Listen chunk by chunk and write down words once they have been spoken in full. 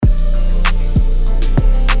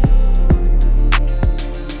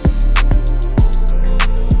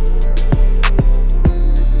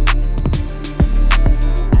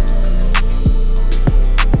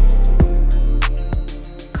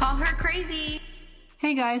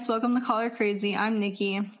Hey guys, welcome to Call Her Crazy. I'm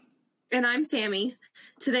Nikki. And I'm Sammy.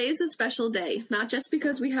 Today is a special day, not just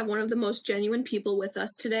because we have one of the most genuine people with us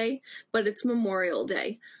today, but it's Memorial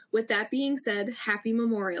Day. With that being said, happy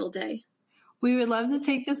Memorial Day. We would love to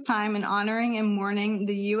take this time in honoring and mourning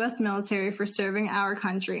the U.S. military for serving our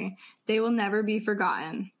country. They will never be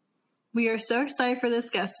forgotten. We are so excited for this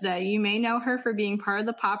guest today. You may know her for being part of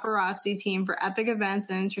the paparazzi team for epic events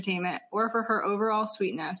and entertainment, or for her overall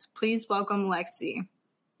sweetness. Please welcome Lexi.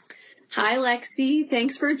 Hi, Lexi.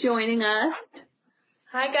 Thanks for joining us.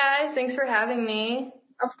 Hi, guys. Thanks for having me.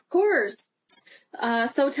 Of course.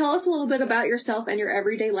 So tell us a little bit about yourself and your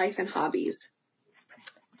everyday life and hobbies.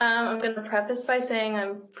 I'm going to preface by saying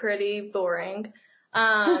I'm pretty boring.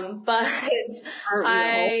 But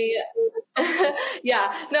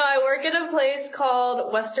I work at a place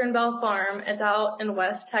called Western Bell Farm. It's out in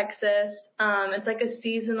West Texas. It's like a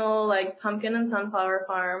seasonal, like, pumpkin and sunflower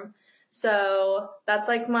farm. So that's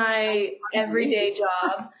like my everyday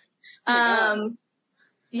job.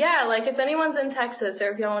 Like if anyone's in Texas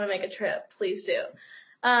or if y'all want to make a trip, please do.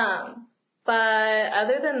 But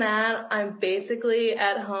other than that, I'm basically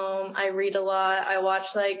at home. I read a lot. I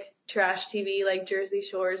watch like trash TV, like Jersey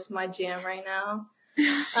Shore's my jam right now. But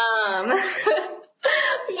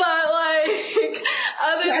like,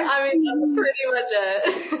 that's pretty much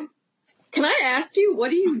it. Can I ask you, what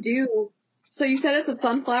do you do? So you said it's a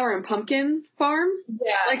sunflower and pumpkin farm?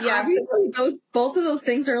 Both of those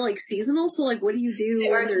things are like seasonal. So like, what do you do? They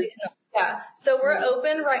are seasonal. Yeah. So we're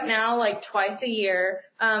open right now, like twice a year.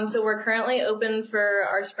 So we're currently open for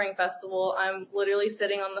our spring festival. I'm literally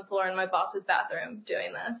sitting on the floor in my boss's bathroom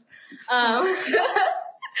doing this.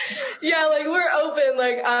 Yeah, like we're open,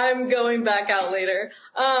 like I'm going back out later.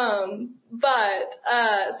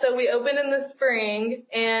 So we open in the spring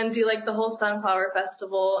and do like the whole sunflower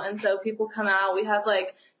festival. And so people come out, we have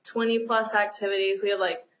like 20 plus activities. We have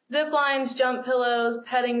like zip lines, jump pillows,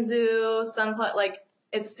 petting zoo, sunflower, like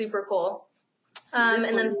it's super cool. And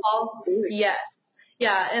then fall, yes.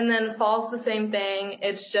 Yeah. And then fall's the same thing.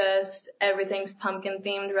 It's just everything's pumpkin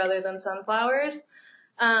themed rather than sunflowers.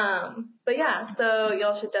 But yeah, so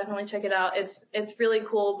y'all should definitely check it out. It's really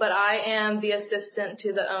cool, but I am the assistant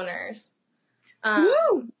to the owners.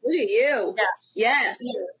 Woo! Look at you. Yeah. Yes.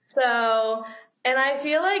 So, and I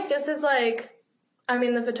feel like this is like,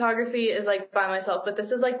 the photography is like by myself, but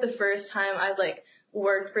this is like the first time I've like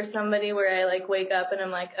worked for somebody where I like wake up and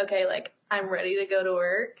I'm like, okay, like I'm ready to go to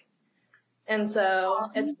work. And so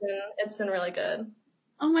it's been really good.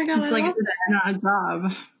 Oh my God. It's like it's not a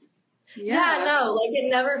job. Yeah, no, like it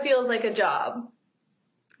never feels like a job.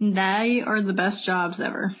 They are the best jobs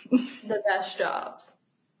ever. The best jobs.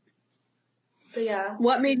 But yeah.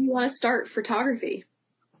 What made you want to start photography?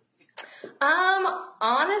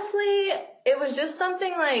 Honestly, it was just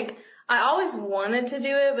something like I always wanted to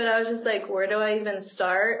do it, but I was just like, where do I even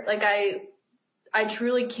start? Like I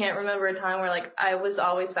truly can't remember a time where like I was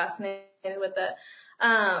always fascinated with it.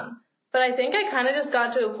 But I think I kind of just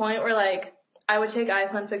got to a point where like I would take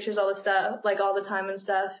iPhone pictures all the time and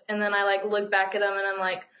stuff. And then I like look back at them and I'm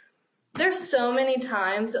like, there's so many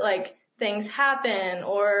times that like things happen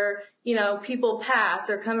or, you know, people pass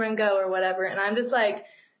or come and go or whatever. And I'm just like,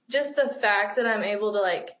 just the fact that I'm able to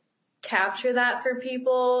like capture that for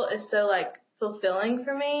people is so like fulfilling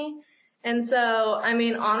for me. And so,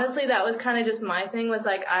 honestly, that was kind of just my thing was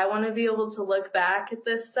like, I want to be able to look back at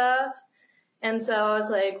this stuff. And so I was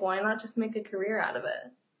like, why not just make a career out of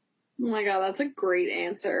it? Oh my God, that's a great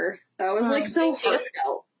answer. That was like so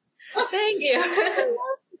heartfelt. Thank you.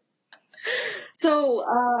 So,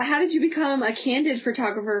 how did you become a candid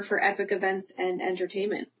photographer for epic events and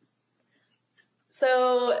entertainment?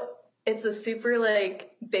 So, it's a super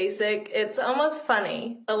like basic, it's almost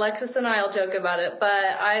funny. Alexis and I'll joke about it, but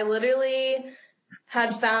I literally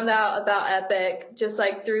had found out about Epic just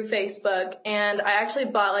like through Facebook, and I actually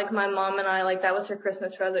bought like my mom and I, like that was her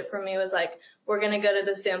Christmas present for me, was like, we're going to go to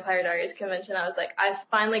this Vampire Diaries convention. I was like, I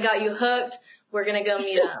finally got you hooked. We're going to go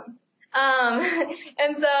meet them.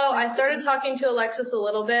 And so I started talking to Alexis a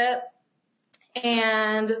little bit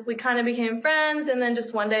and we kind of became friends. And then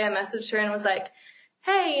just one day I messaged her and was like,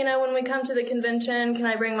 hey, you know, when we come to the convention, can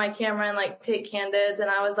I bring my camera and like take candids?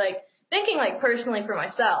 And I was like thinking like personally for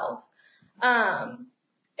myself. And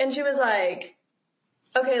she was like,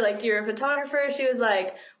 okay, like you're a photographer. She was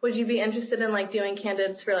like, would you be interested in like doing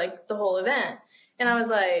candids for like the whole event? And I was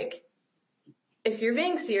like, if you're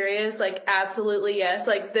being serious, like absolutely yes.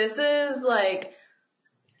 Like this is like,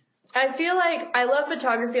 I feel like I love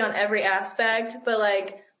photography on every aspect, but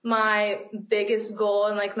like my biggest goal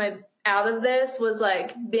and like my out of this was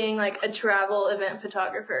like being like a travel event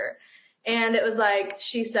photographer. And it was like,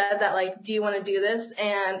 she said that like, do you want to do this?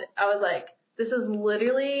 And I was like, this is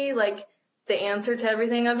literally like the answer to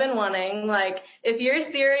everything I've been wanting. Like, if you're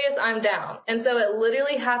serious, I'm down. And so it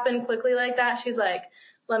literally happened quickly like that. She's like,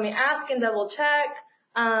 let me ask and double check.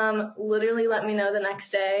 Literally let me know the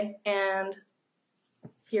next day. And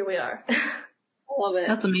here we are. I love it.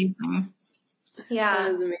 That's amazing. Yeah.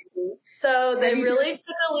 That is amazing. So they really took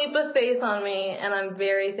a leap of faith on me, and I'm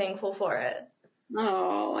very thankful for it.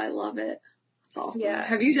 Oh, I love it. That's awesome. Yeah.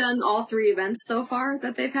 Have you done all 3 events so far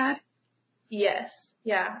that they've had? Yes.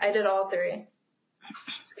 Yeah, I did all 3. Look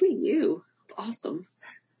at you. That's awesome.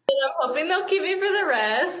 And I'm hoping they'll keep me for the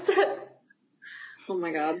rest. Oh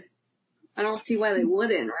my God. I don't see why they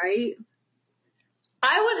wouldn't, right?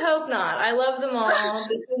 I would hope not. I love them all.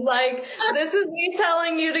 This is me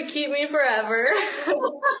telling you to keep me forever.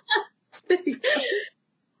 There you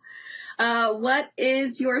go. What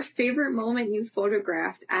is your favorite moment you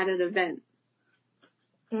photographed at an event?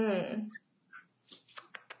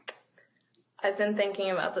 I've been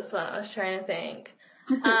thinking about this one. I was trying to think.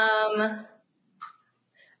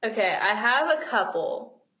 Okay, I have a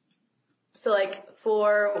couple. So like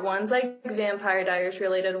for one's like Vampire Diaries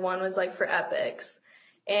related, one was like for epics.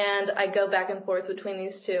 And I go back and forth between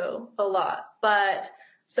these two a lot. But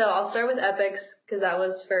so I'll start with epics because that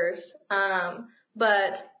was first.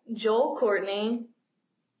 But Joel Courtney,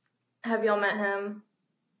 have y'all met him?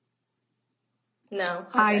 No.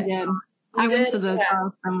 Okay. I did. I went to the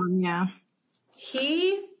Charleston one, yeah.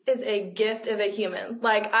 He is a gift of a human.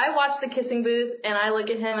 Like, I watch the Kissing Booth and I look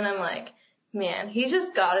at him and I'm like, man, he's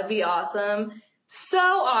just gotta be awesome. So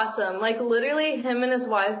awesome. Like, literally, him and his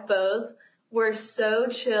wife both were so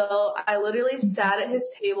chill. I literally sat at his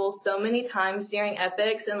table so many times during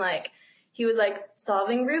epics and like, he was like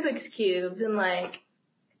solving Rubik's Cubes and like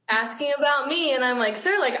asking about me. And I'm like,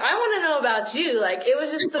 sir, like, I want to know about you. Like, it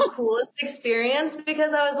was just the coolest experience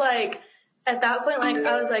because I was like, at that point, like,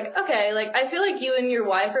 I was like, okay, like, I feel like you and your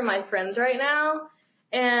wife are my friends right now.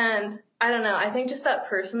 And I don't know, I think just that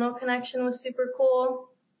personal connection was super cool.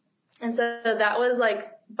 And so that was like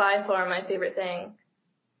by far my favorite thing,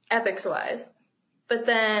 epics wise. But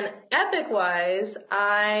then epic wise,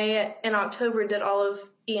 I, in October, did all of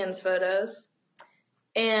Ian's photos.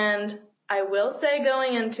 And I will say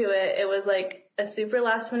going into it, it was like a super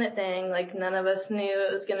last minute thing. Like, none of us knew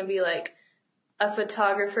it was going to be like a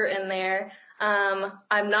photographer in there.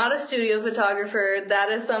 I'm not a studio photographer. That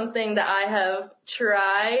is something that I have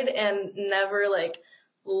tried and never like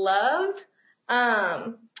loved.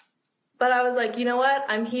 But I was like, you know what?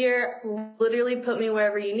 I'm here. Literally put me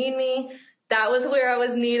wherever you need me. That was where I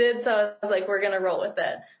was needed. So I was like, we're going to roll with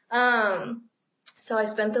it. So I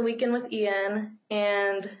spent the weekend with Ian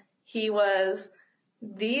and he was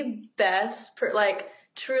the best, like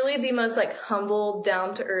truly the most like humble,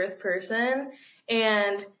 down to earth person.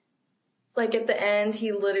 And like at the end,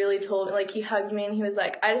 he literally told me, like he hugged me and he was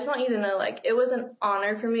like, I just want you to know, like, it was an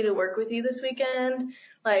honor for me to work with you this weekend.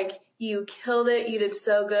 Like, you killed it. You did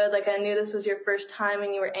so good. Like, I knew this was your first time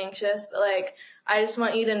and you were anxious, but like, I just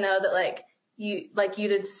want you to know that like, you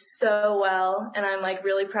did so well and I'm like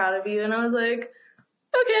really proud of you. And I was like,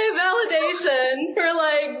 okay, validation for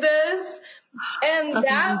like this. And That's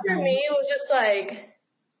that amazing. for me was just like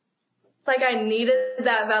I needed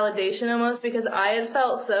that validation almost because I had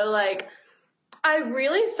felt so like, I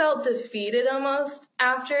really felt defeated almost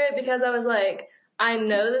after it because I was like, I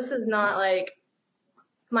know this is not like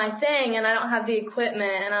my thing and I don't have the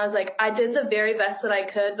equipment. And I was like, I did the very best that I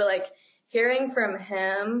could, but like hearing from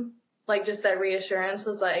him, like just that reassurance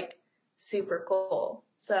was like super cool.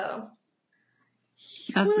 So.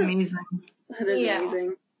 That's amazing. That is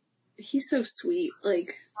amazing. He's so sweet.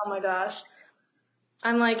 Like, oh my gosh.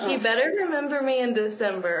 I'm like, you better remember me in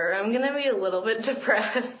December. I'm going to be a little bit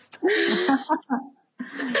depressed.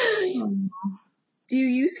 Do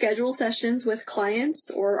you schedule sessions with clients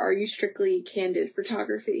or are you strictly candid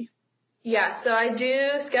photography? Yeah, so I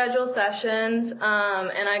do schedule sessions, and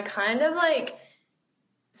I kind of like,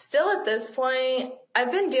 still at this point,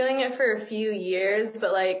 I've been doing it for a few years,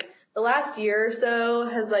 but like the last year or so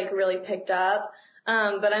has like really picked up.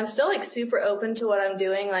 But I'm still like super open to what I'm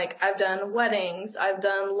doing. Like I've done weddings, I've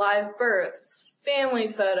done live births, family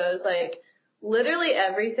photos, like literally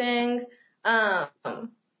everything. And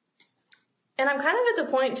I'm kind of at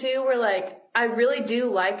the point too where like I really do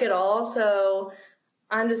like it all. So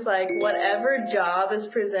I'm just like whatever job is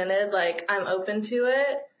presented, like I'm open to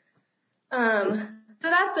it. So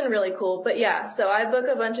that's been really cool. But yeah, so I book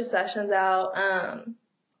a bunch of sessions out.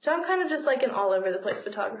 So I'm kind of just like an all over the place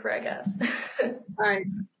photographer, I guess.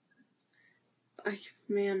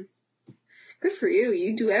 Man, good for you.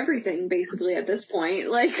 You do everything basically at this point.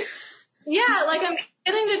 Like, Yeah, like I'm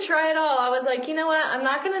getting to try it all. I was like, you know what? I'm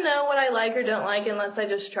not going to know what I like or don't like unless I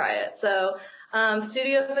just try it. So,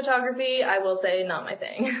 studio photography, I will say, not my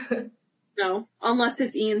thing. No, unless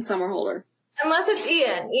it's Ian Somerhalder. Unless it's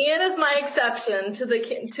Ian. Ian is my exception to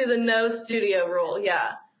the no studio rule.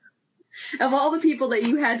 Yeah. Of all the people that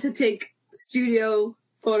you had to take studio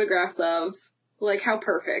photographs of, like, how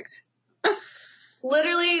perfect.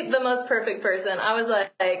 Literally the most perfect person. I was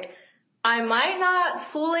like, I might not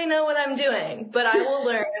fully know what I'm doing, but I will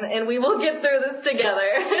learn and we will get through this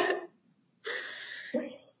together.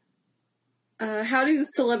 How do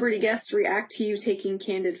celebrity guests react to you taking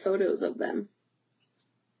candid photos of them?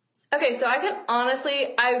 Okay, so I can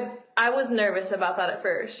honestly, I was nervous about that at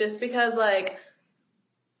first, just because, like,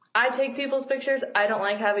 I take people's pictures. I don't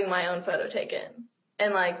like having my own photo taken.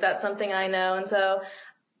 And, like, that's something I know. And so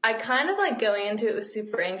I kind of, like, going into it was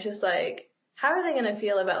super anxious, like, how are they going to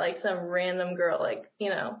feel about, like, some random girl, like, you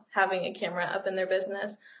know, having a camera up in their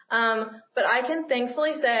business? But I can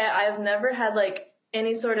thankfully say I've never had, like,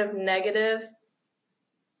 any sort of negative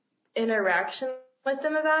interaction with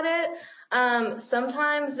them about it.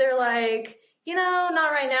 Sometimes they're like, you know,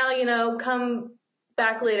 not right now, you know, come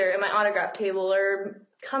back later at my autograph table or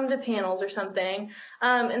come to panels or something.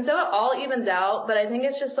 And so it all evens out, but I think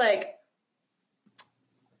it's just like,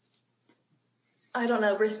 I don't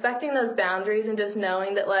know, respecting those boundaries and just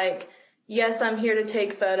knowing that, like, yes, I'm here to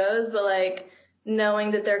take photos, but, like,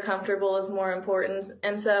 knowing that they're comfortable is more important.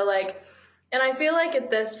 And so, like, and I feel like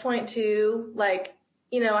at this point too, like,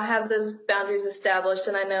 you know, I have those boundaries established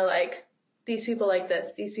and I know, like, these people like this,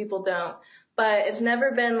 these people don't. But it's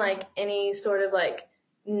never been, like, any sort of, like,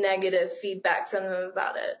 negative feedback from them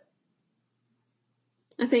about it.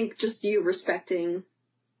 I think just you respecting,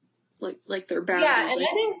 like their boundaries. Yeah, and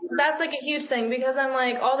I think that's, like, a huge thing because I'm,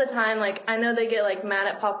 like, all the time, like, I know they get, like, mad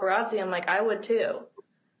at paparazzi. I'm like, I would too.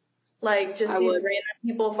 Like, just these random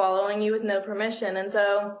people following you with no permission. And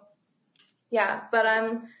so, yeah, but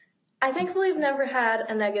I thankfully have never had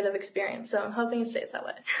a negative experience, so I'm hoping it stays that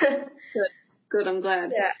way. Good, I'm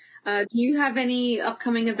glad. Yeah. Do you have any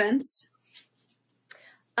upcoming events?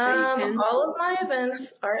 All of my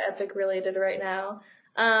events are Epic related right now.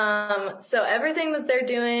 So everything that they're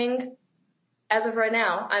doing, as of right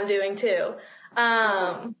now, I'm doing too.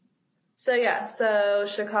 So yeah, so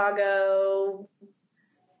Chicago,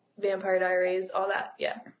 Vampire Diaries, all that,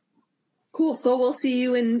 yeah. Cool, so we'll see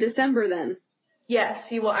you in December then.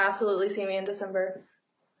 Yes, you will absolutely see me in December.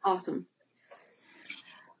 Awesome.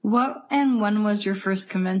 What and when was your first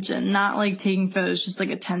convention? Not like taking photos, just like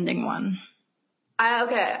attending one.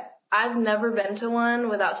 I've never been to one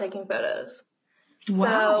without taking photos.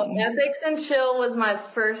 Wow. So Epics and Chill was my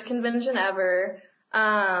first convention ever.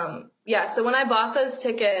 Yeah, so when I bought those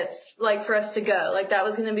tickets, like, for us to go, like, that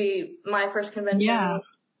was going to be my first convention. Yeah.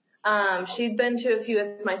 She'd been to a few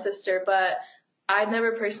with my sister, but I'd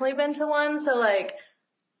never personally been to one, so, like,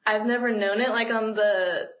 I've never known it, like, on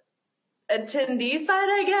the attendee side,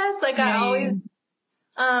 I guess. Like, I always,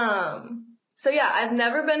 so yeah, I've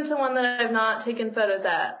never been to one that I've not taken photos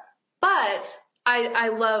at, but I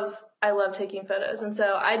love taking photos. And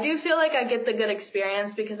so I do feel like I get the good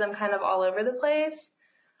experience because I'm kind of all over the place.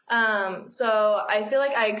 So I feel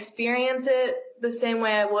like I experience it the same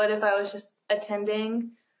way I would if I was just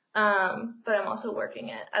attending. But I'm also working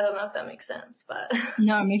it. I don't know if that makes sense, but.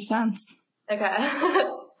 No, it makes sense. Okay.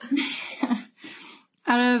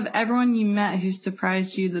 Out of everyone you met, who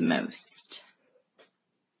surprised you the most?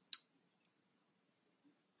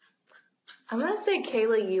 I'm gonna say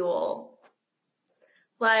Kayla Ewell.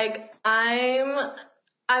 Like, I'm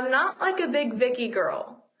not like a big Vicky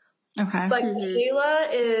girl. Okay. But Kayla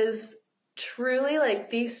is truly,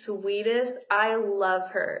 like, the sweetest. I love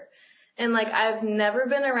her. And, like, I've never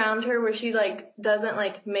been around her where she, like, doesn't,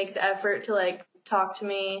 like, make the effort to, like, talk to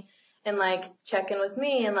me and, like, check in with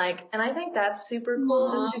me. And, like, and I think that's super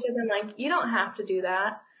cool just because I'm like, you don't have to do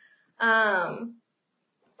that.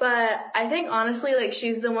 But I think, honestly, like,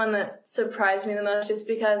 she's the one that surprised me the most just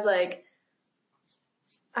because, like,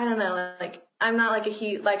 I don't know, like, I'm not, like,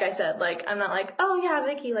 like I said, like, I'm not like, oh, yeah,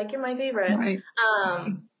 Vicky, like, you're my favorite. Right.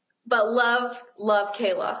 But love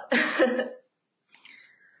Kayla.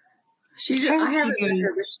 I haven't met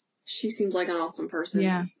her, but she seems like an awesome person.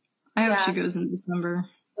 Yeah. I hope she goes in December.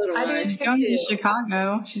 She's going to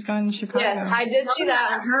Chicago. She's going to Chicago. Yeah, I did see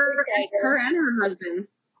that. Her and her husband.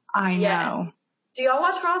 I know. Yeah. Do y'all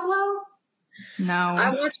watch Roswell? No. I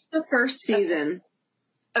watched the first season.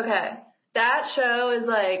 Okay. That show is,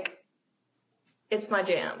 like, it's my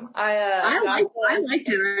jam. I liked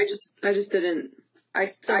it. I just didn't. I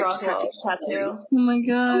just had to tattoo. Oh my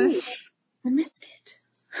gosh. I missed it.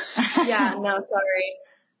 Yeah, no, sorry.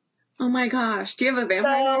 Oh my gosh. Do you have a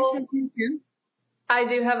Vampire Diaries So tattoo too?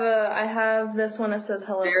 I have this one that says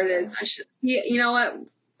hello. There it Brother. is. Yeah, you know what?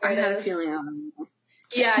 There I it had a is. feeling I don't know.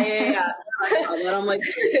 Yeah. I'm like,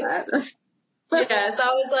 that. Yeah, so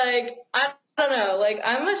I was like, I don't know, like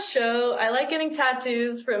I like getting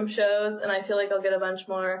tattoos from shows, and I feel like I'll get a bunch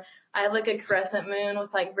more. I have like a crescent moon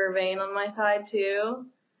with like vervain on my side too. Oh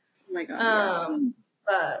my god, yes.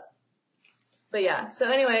 But yeah, so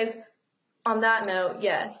anyways, on that note,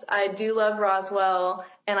 yes, I do love Roswell,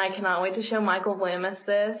 and I cannot wait to show Michael Vlamis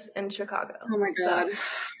this in Chicago. Oh my god. So.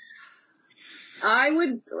 I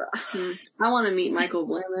want to meet Michael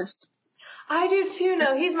Vlamis. I do too.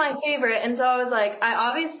 No, he's my favorite. And so I was like, I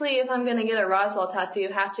obviously, if I'm going to get a Roswell tattoo,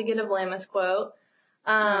 have to get a Vlamis quote.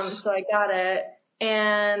 So I got it.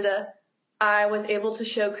 And I was able to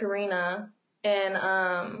show Karina in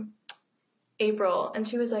April. And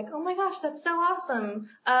she was like, oh my gosh, that's so awesome.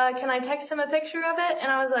 Can I text him a picture of it?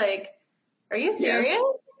 And I was like, are you serious? Yes.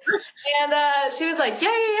 And she was like,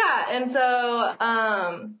 yeah. And so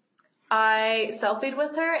I selfied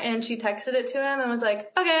with her, and she texted it to him and was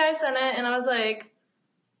like, okay, I sent it. And I was like,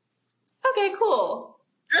 okay, cool.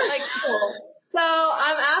 Like, cool. So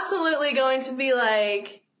I'm absolutely going to be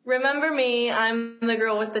like, remember me, I'm the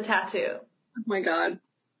girl with the tattoo. Oh my god.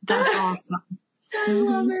 That's awesome. I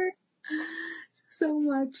love her so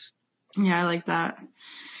much. Yeah, I like that.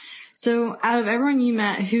 So out of everyone you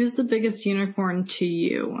met, who's the biggest unicorn to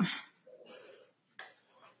you?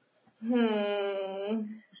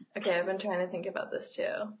 Okay, I've been trying to think about this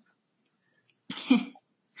too.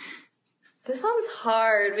 This one's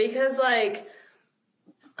hard because, like,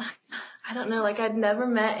 I don't know, like, I'd never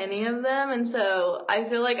met any of them, and so I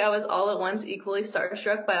feel like I was all at once equally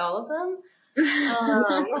starstruck by all of them.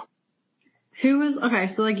 Who was, okay,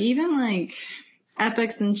 so, like, even, like,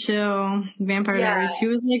 Epics and Chill, Vampire Diaries, who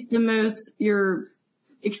was, like, the most you're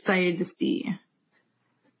excited to see?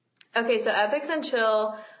 Okay, so Epics and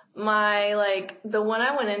Chill, the one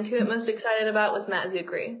I went into it most excited about was Matt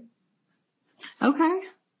Zuckery. Okay.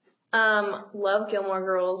 Love Gilmore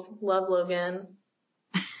Girls, love Logan.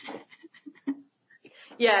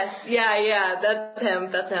 Yes, yeah, that's him.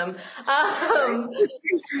 Yeah, so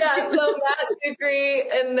Matt Zuckery,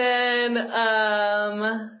 and then,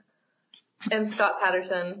 and Scott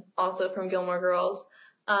Patterson, also from Gilmore Girls.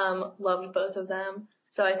 Loved both of them.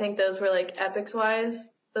 So I think those were, like,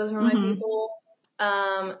 Epics-wise, those were my people.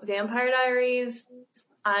 Vampire Diaries,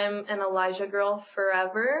 I'm an Elijah girl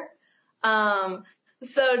forever.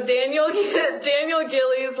 So Daniel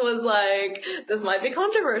Gillies was like, this might be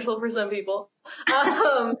controversial for some people. But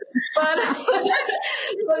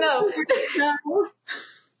no.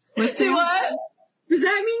 What? Does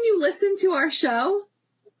that mean you listen to our show?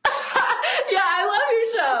 Yeah, I love your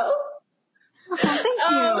show. Oh, thank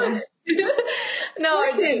you. No,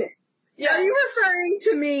 listen, I do. Yeah. Are you referring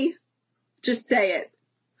to me? Just say it.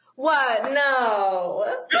 What? No.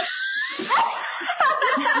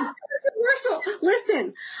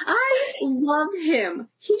 Listen, I love him.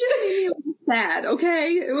 He just made me a little sad,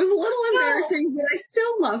 okay? It was a little embarrassing, but I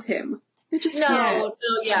still love him. No,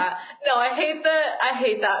 I hate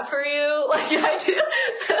that for you. Like, I do.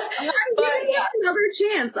 I'm giving him another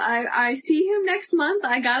chance. I see him next month.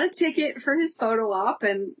 I got a ticket for his photo op,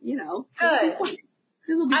 and, you know. Good.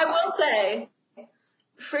 I will say,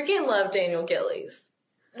 freaking love Daniel Gillies.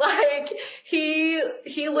 Like, he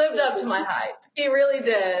lived up to my hype. He really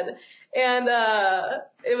did. And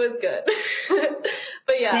it was good.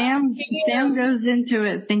 But yeah. Sam goes into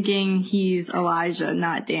it thinking he's Elijah,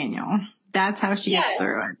 not Daniel. That's how she gets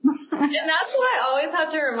through it. And that's what I always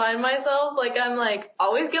have to remind myself. Like, I'm like,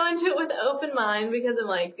 always go into it with an open mind, because I'm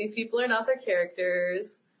like, these people are not their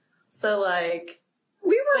characters. So, like,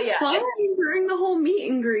 we were fine during the whole meet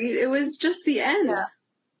and greet. It was just the end.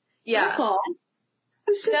 Yeah. That's all.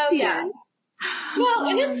 It was just the end. No,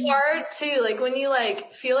 and it's hard too, like, when you,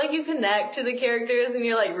 like, feel like you connect to the characters and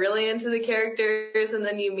you're, like, really into the characters, and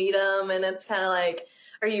then you meet them, and it's kind of like,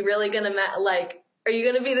 are you really gonna are you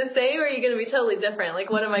gonna be the same, or are you gonna be totally different?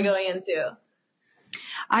 Like, what am I going into?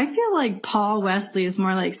 I feel like Paul Wesley is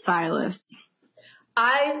more like Silas.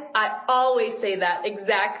 I always say that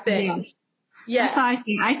exact thing. Yes. That's how I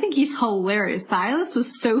think. I think he's hilarious. Silas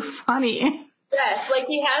was so funny. Yes, like,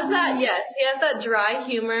 he has that dry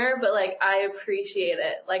humor, but, like, I appreciate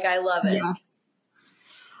it. Like, I love it. Yes.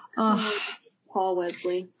 Paul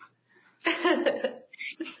Wesley.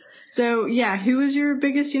 So, yeah, who was your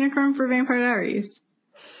biggest unicorn for Vampire Diaries?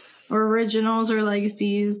 Or originals or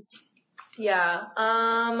legacies? Yeah.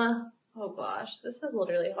 Oh gosh, this is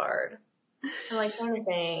literally hard. I'm, like, trying to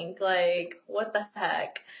think, like, what the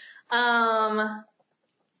heck?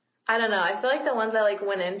 I don't know. I feel like the ones I like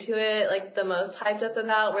went into it like the most hyped up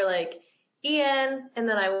about were like Ian, and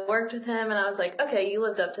then I worked with him, and I was like, okay, you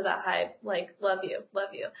lived up to that hype. Like, love you, love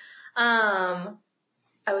you.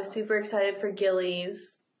 I was super excited for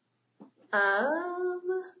Gillies. I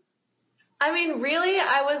mean, really,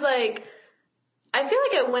 I was like, I feel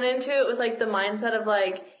like I went into it with like the mindset of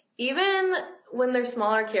like, even when they're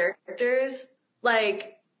smaller characters,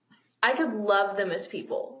 like, I could love them as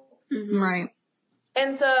people. Mm-hmm. Right.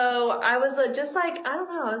 And so I was just like, I don't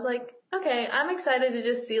know. I was like, okay, I'm excited to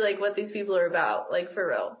just see like what these people are about, like for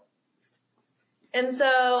real. And so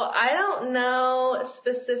I don't know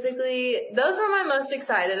specifically, those were my most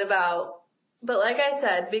excited about. But like I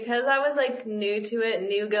said, because I was like new to it,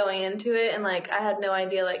 new going into it, and like I had no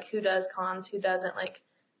idea like who does cons, who doesn't, like,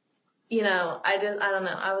 you know, I don't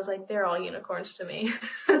know. I was like, they're all unicorns to me.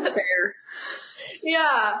 That's fair.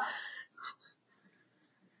 Yeah.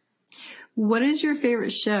 What is your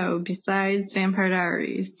favorite show besides Vampire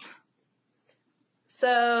Diaries?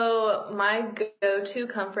 So my go-to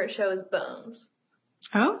comfort show is Bones.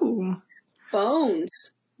 Oh. Bones.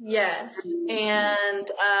 Yes. And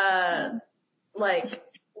like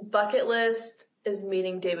bucket list is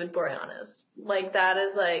meeting David Boreanaz. Like that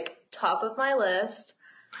is like top of my list.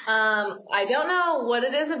 I don't know what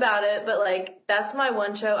it is about it, but like that's my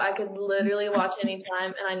one show I could literally watch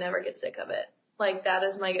anytime and I never get sick of it. Like that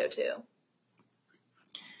is my go-to.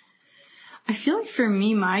 I feel like for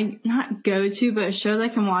me, my not go-to, but a show that I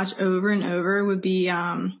can watch over and over would be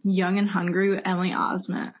Young and Hungry with Emily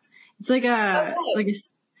Osment. It's like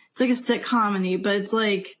it's like a sick comedy, but it's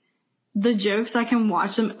like the jokes I can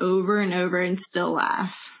watch them over and over and still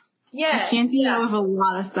laugh. Yes. I can't do that with a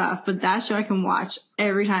lot of stuff, but that show I can watch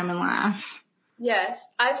every time and laugh. Yes.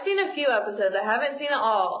 I've seen a few episodes. I haven't seen it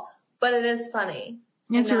all, but it is funny.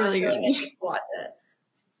 It's really good. I need to watch it.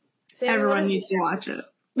 Sammy, everyone needs to watch it.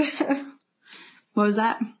 What was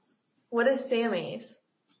that? What is Sammy's?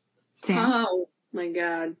 Sam. Oh my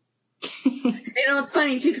god. You know, it's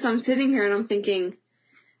funny too, because I'm sitting here and I'm thinking,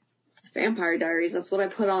 it's Vampire Diaries. That's what I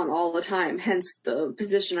put on all the time. Hence the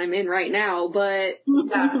position I'm in right now. But Yeah.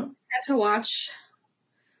 I had to watch,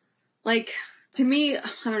 like, to me, I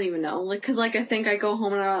don't even know. Like, because, like, I think I go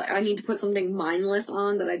home and I need to put something mindless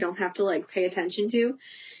on that I don't have to, like, pay attention to.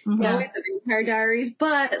 It's always the Vampire Diaries.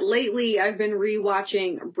 But lately, I've been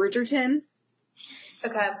rewatching Bridgerton.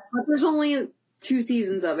 Okay. But there's only 2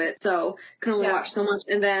 seasons of it, so can only watch so much.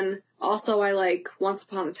 And then also I like Once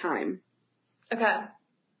Upon a Time. Okay.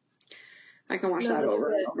 I can watch that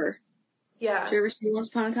over and over. Yeah. Did you ever see Once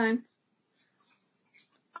Upon a Time?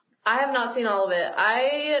 I have not seen all of it.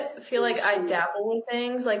 I feel like I dabble with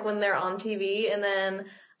things like when they're on TV, and then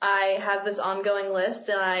I have this ongoing list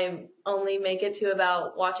and I only make it to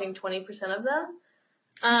about watching 20% of them.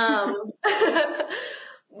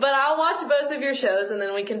 But I'll watch both of your shows and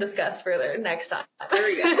then we can discuss further next time. There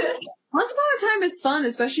we go. Once Upon a Time is fun,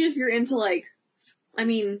 especially if you're into, like, I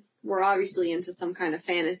mean, we're obviously into some kind of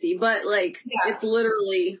fantasy, but, like, it's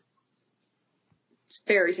literally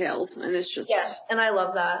fairy tales, and it's just... Yeah, and I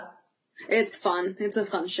love that. It's fun. It's a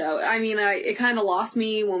fun show. I mean, it kind of lost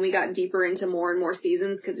me when we got deeper into more and more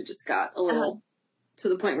seasons, because it just got a little to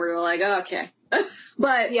the point where you're like, oh, okay.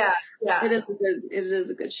 But yeah. It is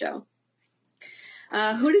a good show.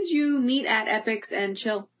 Who did you meet at Epics and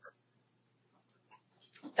Chill?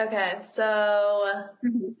 Okay, so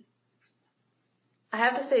I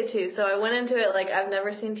have to say too, so I went into it like I've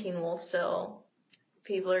never seen Teen Wolf still.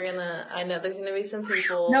 I know there's gonna be some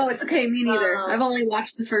people. No, it's okay, me neither. I've only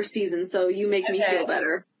watched the first season, so you make me feel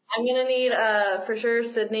better. I'm gonna need, for sure,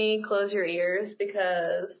 Sydney, close your ears,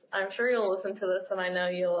 because I'm sure you'll listen to this and I know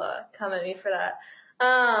you'll, come at me for that.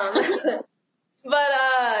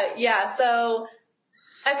 Yeah, so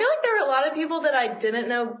I feel like there were a lot of people that I didn't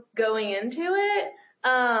know going into it,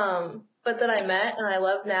 but that I met and I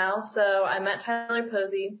love now. So I met Tyler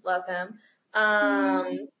Posey, love him.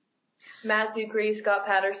 Matt Zuckery, Scott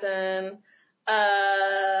Patterson,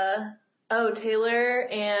 Taylor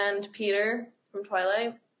and Peter from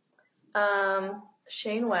Twilight,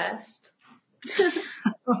 Shane West.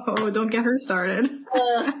 Oh, don't get her started.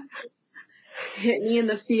 Hit me in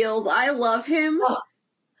the feels. I love him. Oh,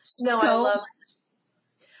 no, so I love him.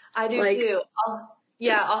 I do like, too.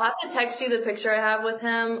 I'll have to text you the picture I have with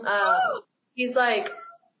him. He's like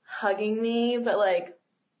hugging me, but like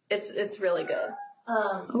it's really good.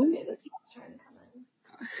 Okay, this guy's trying to come in.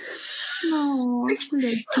 No, You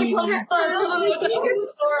can come in.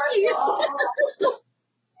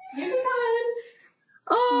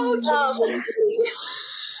 Oh,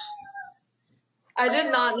 I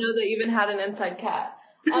did not know they even had an inside cat.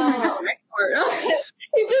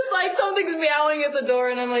 He just like something's meowing at the door,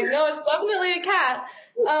 and I'm like, no, it's definitely a cat.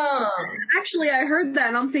 Actually, I heard that,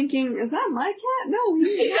 and I'm thinking, is that my cat? No,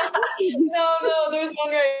 no, there's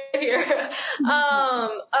one right here.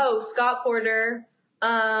 Scott Porter.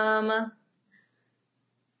 I'm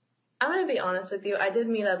gonna be honest with you. I did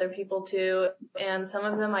meet other people too, and some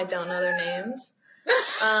of them I don't know their names.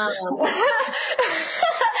 I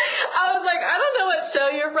was like, I don't know what show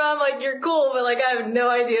you're from. Like, you're cool, but like, I have no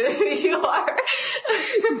idea who you are.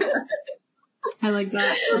 I like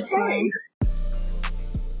that. That's funny.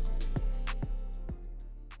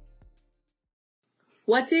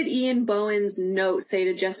 What did Ian Bowen's note say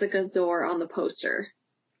to Jessica Zor on the poster?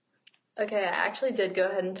 Okay, I actually did go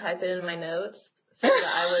ahead and type it in my notes so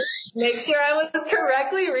that I would make sure I was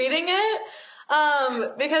correctly reading it.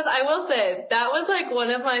 Because I will say, that was like one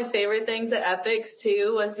of my favorite things at Epics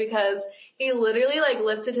too, was because he literally like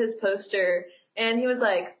lifted his poster and he was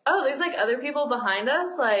like, oh, there's like other people behind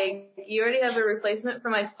us. Like, you already have a replacement for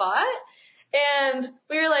my spot. And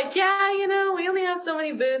we were like, yeah, you know, we only have so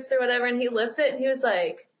many booths or whatever. And he lifts it and he was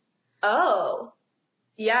like, oh,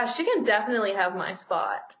 yeah, she can definitely have my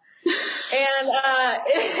spot. And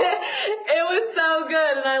it was so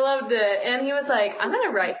good and I loved it. And he was like, I'm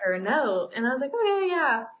gonna write her a note. And I was like, okay,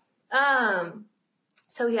 yeah.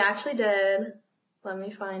 So he actually did. Let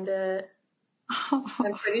me find it.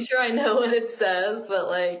 I'm pretty sure I know what it says, but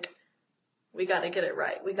like, we gotta get it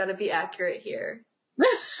right. We gotta be accurate here.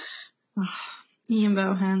 Ian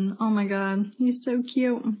Bowen. Oh my god. He's so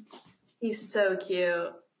cute. He's so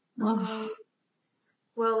cute.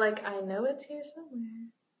 Well, like, I know it's here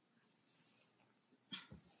somewhere.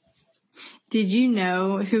 Did you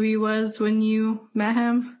know who he was when you met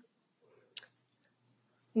him?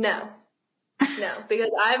 No,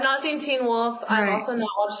 because I have not seen Teen Wolf. I've also not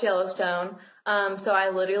watched Yellowstone. So I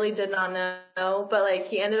literally did not know, but like,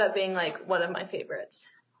 he ended up being like one of my favorites.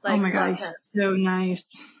 Like, oh my god, he's so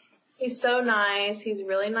nice. He's so nice. He's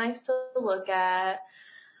really nice to look at.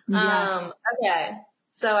 Yes. Okay,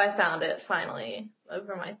 so I found it finally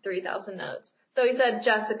over my 3,000 notes. So he said,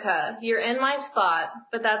 Jessica, you're in my spot,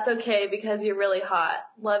 but that's okay because you're really hot.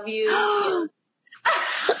 Love you.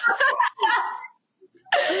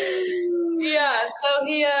 Yeah, so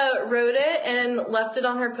he wrote it and left it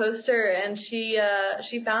on her poster, and she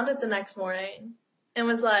found it the next morning and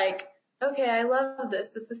was like, okay, I love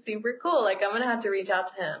this. This is super cool. Like, I'm going to have to reach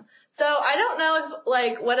out to him. So I don't know if,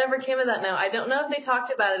 like, whatever came of that note, I don't know if they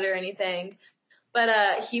talked about it or anything, but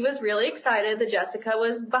he was really excited that Jessica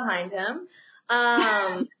was behind him.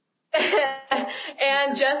 And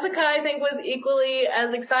Jessica, I think, was equally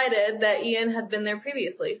as excited that Ian had been there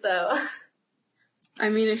previously, so. I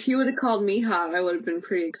mean, if he would have called me hot, I would have been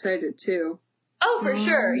pretty excited, too. Oh, for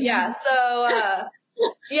sure, yeah. So,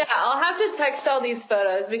 yeah, I'll have to text all these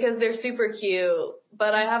photos because they're super cute,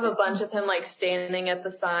 but I have a bunch of him, like, standing at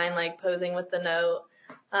the sign, like, posing with the note.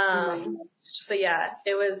 But yeah,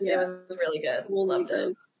 it was really good. Loved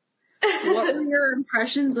it. What were your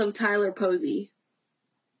impressions of Tyler Posey?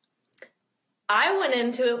 I went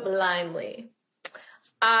into it blindly.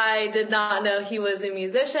 I did not know he was a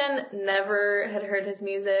musician, never had heard his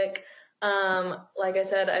music. Like I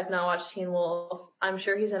said, I've not watched Teen Wolf. I'm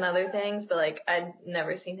sure he's in other things, but like, I'd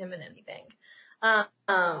never seen him in anything.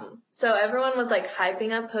 So everyone was like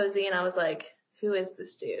hyping up Posey and I was like, who is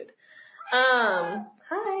this dude? Hi.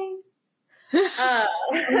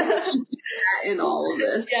 In all of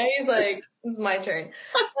this. Yeah, he's like, it's my turn.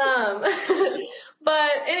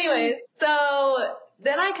 But anyways, so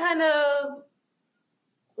then I kind of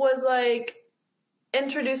was like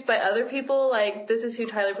introduced by other people, like, this is who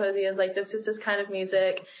Tyler Posey is, like, this is this kind of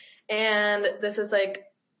music, and this is like,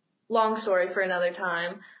 long story for another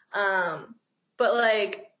time. But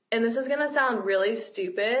like, and this is gonna sound really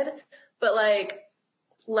stupid, but like,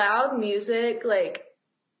 loud music, like,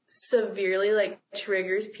 severely, like,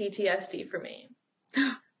 triggers PTSD for me.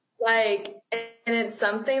 Like, and it's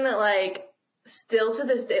something that, like, still to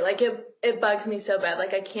this day, like, it bugs me so bad.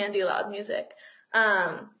 Like, I can't do loud music.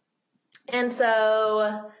 And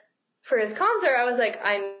so for his concert, I was like,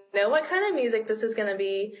 I know what kind of music this is gonna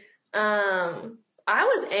be. I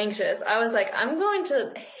was anxious. I was like, I'm going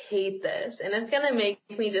to hate this, and it's gonna make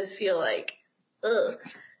me just feel like, ugh.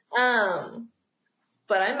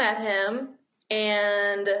 But I met him,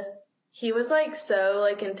 and he was like so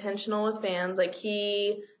like intentional with fans. Like,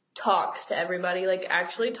 he talks to everybody, like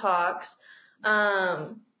actually talks.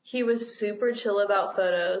 He was super chill about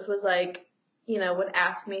photos, was like, you know, would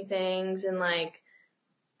ask me things and like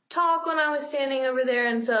talk when I was standing over there.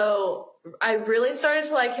 And so I really started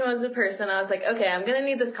to like him as a person. I was like, okay, I'm going to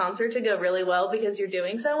need this concert to go really well because you're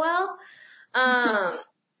doing so well.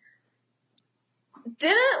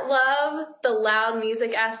 didn't love the loud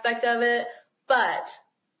music aspect of it, but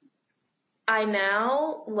I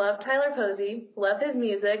now love Tyler Posey, love his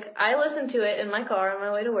music. I listen to it in my car on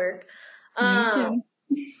my way to work. Me too.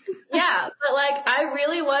 Yeah, but like I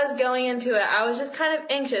really was going into it. I was just kind of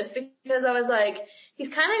anxious because I was like, he's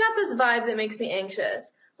kind of got this vibe that makes me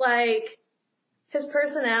anxious. Like his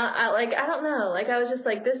personality, I don't know. Like I was just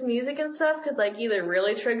like, this music and stuff could like either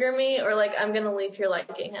really trigger me or like I'm gonna leave here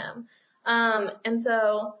liking him. And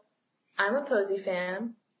so I'm a Posey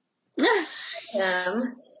fan. Love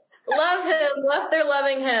him, left there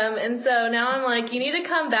loving him. And so now I'm like, you need to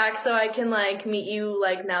come back so I can like meet you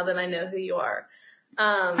like now that I know who you are.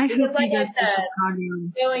 Because like I said,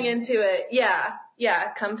 going into it, yeah,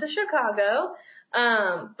 come to Chicago.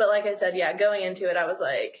 But like I said, yeah, going into it, I was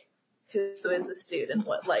like, who is this dude and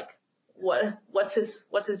what's his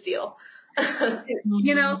deal?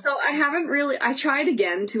 You know, so I tried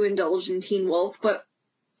again to indulge in Teen Wolf, but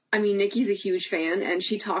I mean, Nikki's a huge fan, and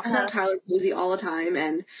she talks about Tyler Posey all the time,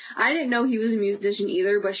 and I didn't know he was a musician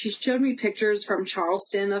either, but she showed me pictures from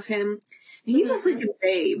Charleston of him, and he's a freaking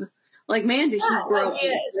babe. Like, man, did he grow up.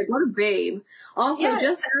 Like, what a babe. Also,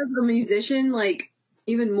 just as a musician, like,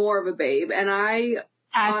 even more of a babe, and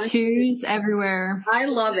tattoos honestly, everywhere. I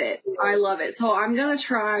love it. I love it. So I'm gonna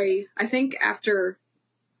try, I think after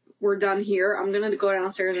we're done here, I'm gonna go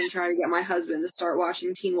downstairs and try to get my husband to start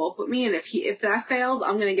watching Teen Wolf with me, and if that fails,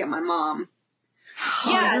 I'm gonna get my mom.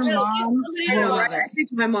 Yeah, mom. I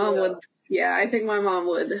think my mom would. Yeah, I think my mom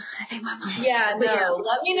would. Yeah, no.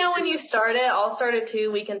 Let me know when you start it. I'll start it too.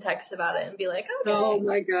 We can text about it and be like, okay. Oh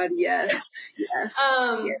my God, yes.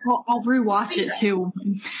 I'll rewatch it too.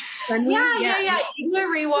 Yeah. You do a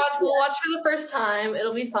rewatch. We'll watch for the first time.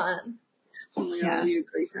 It'll be fun. Oh my God, it'll be a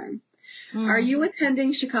great time. Are you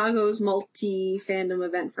attending Chicago's multi-fandom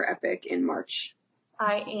event for Epic in March?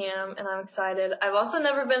 I am, and I'm excited. I've also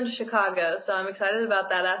never been to Chicago, so I'm excited about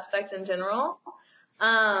that aspect in general.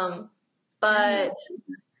 But,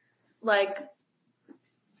 like,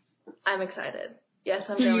 I'm excited. Yes,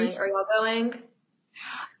 I'm going. Are y'all going?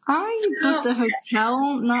 I booked the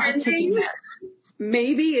hotel, not a ticket.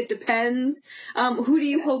 Maybe, it depends. Who do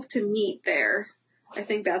you hope to meet there? I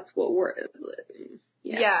think that's what we're...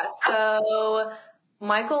 Yeah, so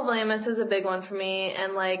Michael Vlamis is a big one for me,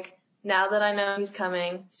 and, like, now that I know he's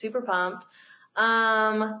coming, super pumped.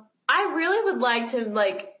 I really would like to,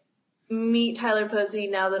 like, meet Tyler Posey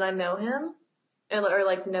now that I know him, or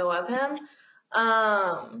like know of him.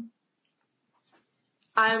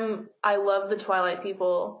 I love the Twilight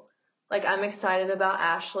people. Like I'm excited about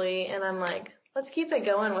Ashley, and I'm like, let's keep it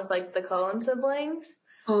going with like the Cullen siblings.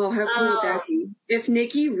 Oh, how cool would that be? If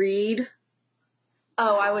Nikki Reed.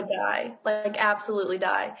 Oh, I would die. Like absolutely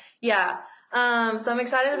die. Yeah. So I'm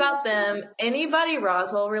excited about them. Anybody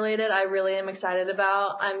Roswell related, I really am excited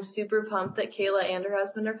about. I'm super pumped that Kayla and her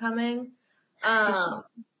husband are coming.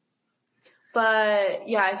 But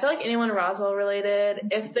yeah, I feel like anyone Roswell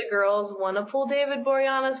related, if the girls want to pull David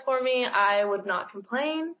Boreanaz for me, I would not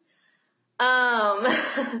complain. But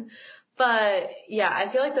yeah, I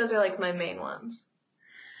feel like those are like my main ones.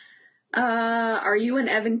 Are you an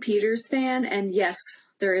Evan Peters fan? And yes,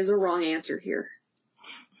 there is a wrong answer here.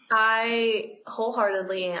 I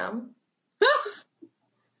wholeheartedly am.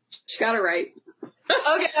 She got it right.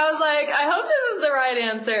 Okay, I was like, I hope this is the right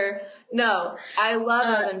answer. No, I love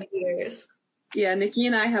Evan Peters. Yeah, Nikki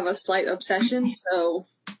and I have a slight obsession, so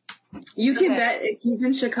you can bet if he's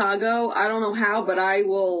in Chicago, I don't know how, but I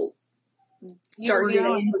will start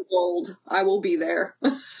digging for gold. I will be there.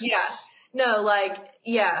 Yeah. No, like,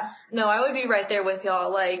 yeah. No, I would be right there with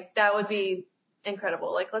y'all. Like, that would be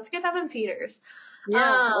incredible. Like, let's get Evan Peters.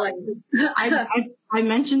 Yeah, I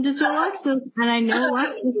mentioned it to Alexis, and I know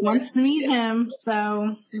Alexis wants to meet him,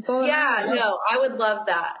 so it's all. Yeah, no, I would love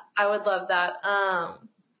that.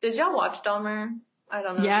 Did y'all watch Dahmer? I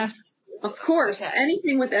don't know. Yes, of course. Okay.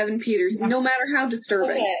 Anything with Evan Peters, no matter how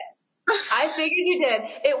disturbing. Okay. I figured you did.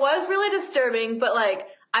 It was really disturbing, but like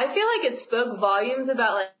I feel like it spoke volumes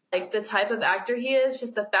about like the type of actor he is.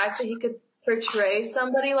 Just the fact that he could portray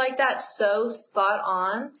somebody like that so spot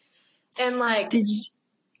on. And like,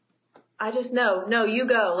 I just know. No, you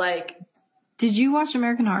go. Like, did you watch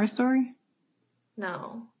American Horror Story?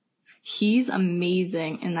 No. He's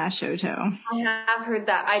amazing in that show too. I have heard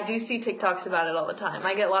that. I do see TikToks about it all the time.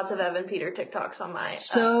 I get lots of Evan Peter TikToks on my.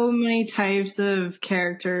 So many types of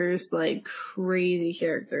characters, like crazy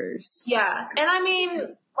characters. Yeah, and I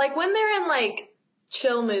mean, like when they're in like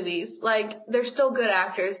chill movies, like they're still good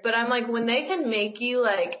actors. But I'm like, when they can make you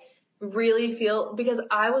like really feel, because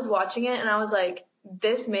I was watching it and I was like,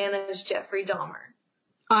 this man is Jeffrey Dahmer.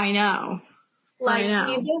 I know. Like,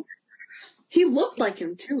 He looked like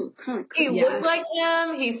him too. Kind of He crazy. looked like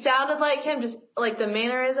him. He sounded like him. Just like the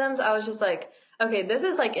mannerisms. I was just like, okay, this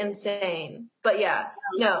is like insane. But yeah,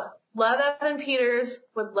 no, love Evan Peters.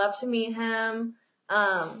 Would love to meet him.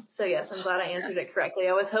 So yes, I'm glad I answered it correctly.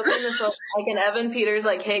 I was hoping this was like an Evan Peters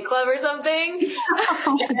like hate club or something.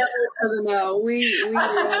 No,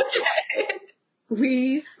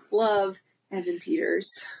 we love Evan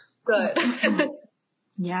Peters. Good.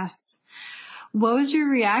 Yes. What was your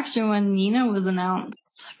reaction when Nina was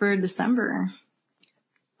announced for December?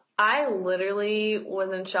 I literally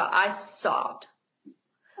was in shock. I sobbed.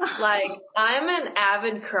 Like, I'm an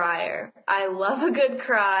avid crier. I love a good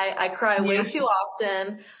cry. I cry way too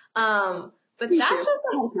often. But Me that's too. just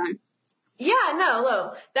like,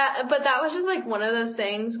 but that was just like one of those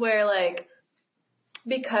things where like,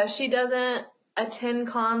 because she doesn't attend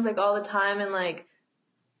cons like all the time and like,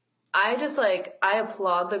 I just like, I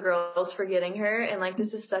applaud the girls for getting her and like,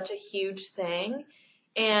 this is such a huge thing.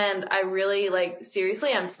 And I really like,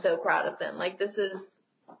 seriously, I'm so proud of them. Like, this is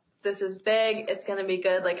big. It's going to be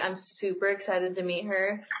good. Like, I'm super excited to meet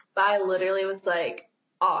her. But I literally was like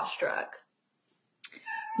awestruck.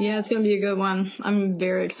 Yeah, it's going to be a good one. I'm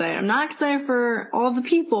very excited. I'm not excited for all the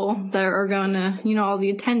people that are going to, all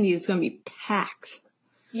the attendees. It's going to be packed.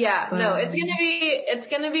 Yeah, no, it's going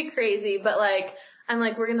to be crazy. But like, I'm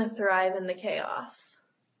like, we're going to thrive in the chaos.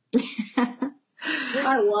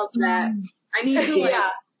 I love that. I need to like,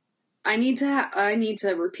 I need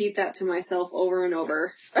to repeat that to myself over and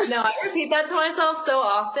over. No, I repeat that to myself so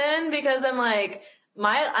often because I'm like,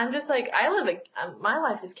 I'm just like, my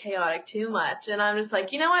life is chaotic too much. And I'm just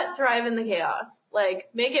like, you know what? Thrive in the chaos. Like,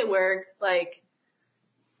 make it work. Like,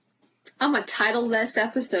 I'm gonna title this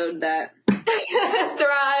episode that.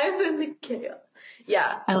 Thrive in the chaos.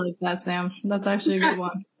 Yeah. I like that, Sam. That's actually a good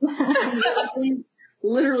one.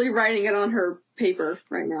 Literally writing it on her paper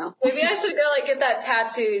right now. Maybe I should go like get that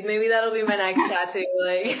tattooed. Maybe that'll be my next tattoo.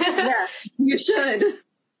 Like, yeah, you should.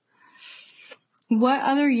 What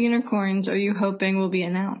other unicorns are you hoping will be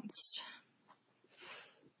announced?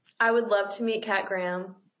 I would love to meet Kat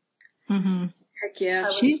Graham. Mm-hmm. Heck yeah.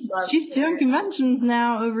 She's doing conventions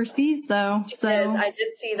now overseas though. She is. I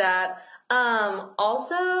did see that.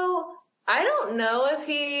 Also, I don't know if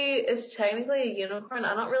he is technically a unicorn.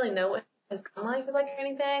 I don't really know what his life is like or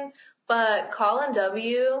anything. But Colin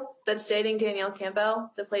W., that's dating Danielle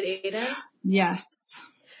Campbell, that played Aiden. Yes.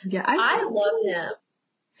 Yeah. I love him.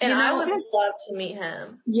 And I would love to meet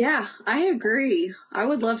him. Yeah, I agree. I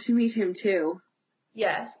would love to meet him too.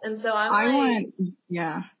 Yes. And so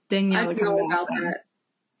Danielle. I know about that.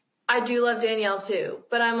 I do love Danielle too.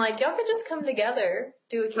 But I'm like, y'all could just come together,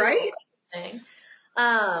 do a cute thing.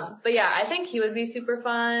 But yeah, I think he would be super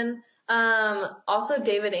fun. Also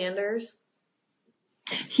David Anders.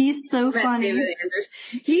 He's so funny. David Anders.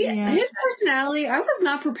 His personality, I was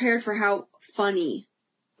not prepared for how funny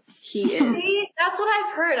he is. That's what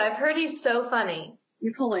I've heard. I've heard he's so funny.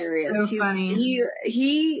 He's hilarious. So funny.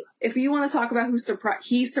 He if you want to talk about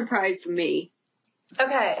he surprised me.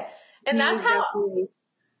 Okay. And that's how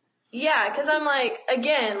yeah, because I'm like,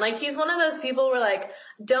 again, like he's one of those people where like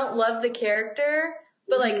don't love the character,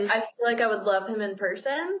 but like I feel like I would love him in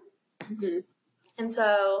person. Mm-hmm. And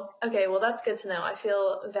so, okay, well that's good to know. I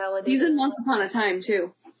feel validated. He's in Once Upon a Time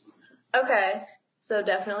too. Okay, so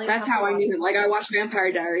definitely. That's how I knew him. Like I watched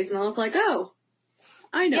Vampire Diaries, and I was like, oh,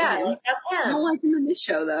 I know him. Like, that's him. I don't like him in this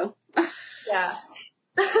show though. Yeah,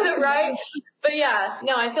 right. But yeah,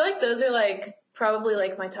 no, I feel like those are like probably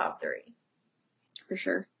like my top 3 for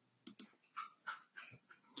sure.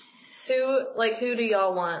 Who do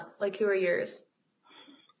y'all want? Like, who are yours?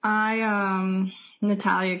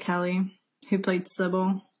 Natalia Kelly, who played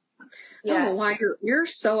Sybil. Yes. I don't know why you're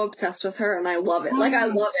so obsessed with her, and I love it. Like, I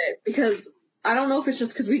love it because I don't know if it's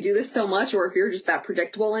just because we do this so much or if you're just that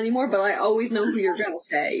predictable anymore, but I always know who you're going to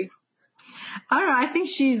say. I don't know. I think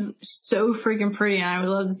she's so freaking pretty, and I would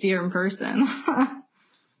love to see her in person.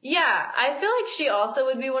 Yeah, I feel like she also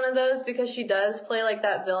would be one of those because she does play like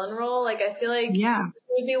that villain role. Like, I feel like she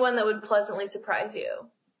would be one that would pleasantly surprise you,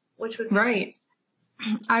 which would be right. Nice.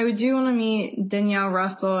 I would do want to meet Danielle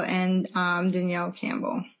Russell and Danielle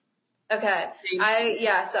Campbell. Okay. So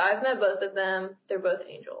I've met both of them. They're both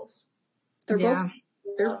angels. They're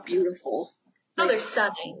beautiful. Oh, they're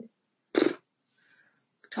stunning.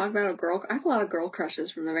 Talk about a girl. I have a lot of girl crushes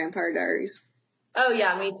from the Vampire Diaries. Oh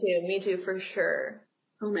yeah, me too. Me too, for sure.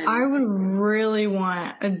 So many. I would really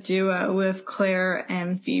want a duo with Claire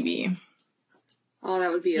and Phoebe. Oh,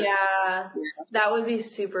 that would be that would be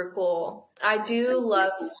super cool. I do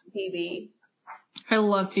love Phoebe. I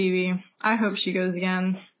love Phoebe. I hope she goes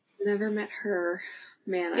again. Never met her.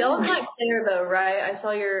 Man, Y'all look like Claire though, right? I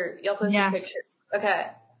saw y'all posted pictures. Okay.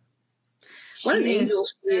 What an angel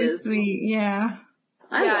she is. Sweet, yeah.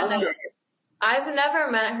 I loved it. I've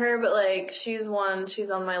never met her, but like she's on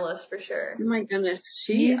my list for sure. Oh my goodness.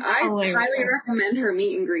 I highly recommend her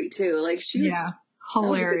meet and greet too. Like she was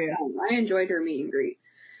hilarious. I enjoyed her meet and greet.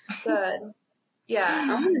 Good. Yeah.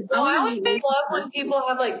 I always love when people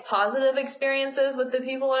have like positive experiences with the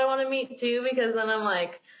people I want to meet too, because then I'm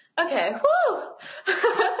like, okay, whoo.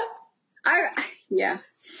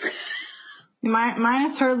 Mine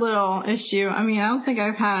is her little issue. I mean, I don't think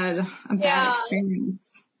I've had a bad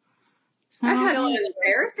experience. I've had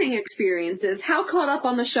embarrassing experiences. How caught up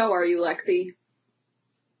on the show are you, Lexi?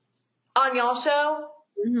 On y'all's show?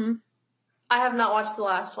 Mm-hmm. I have not watched the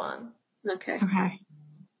last one. Okay.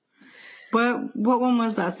 What one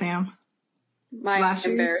was that, Sam? Last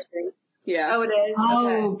embarrassing. Yeah. Oh, it is?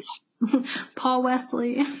 Oh, okay. Paul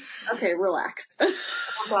Wesley. Okay, relax. Oh,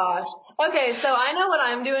 gosh. Okay, so I know what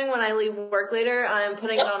I'm doing when I leave work later. I'm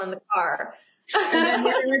putting it on in the car. And then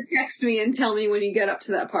you're going to text me and tell me when you get up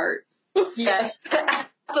to that part. Yes,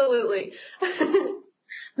 absolutely. It's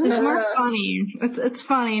more funny. It's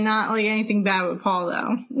funny, not like anything bad with Paul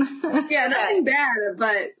though. Yeah, nothing bad,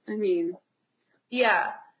 but I mean.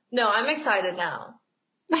 Yeah. No, I'm excited now.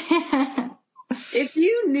 If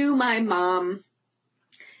you knew my mom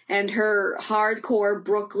and her hardcore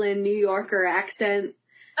Brooklyn, New Yorker accent,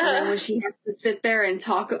 and then when she has to sit there and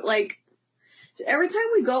talk, like, every time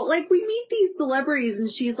we go, like, we meet these celebrities and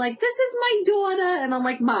she's like, this is my daughter. And I'm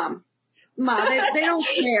like, Mom, they don't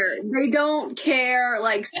care. They don't care.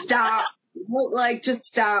 Like, stop. Like, just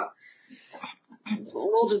stop.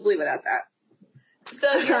 We'll just leave it at that.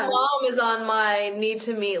 So your mom is on my need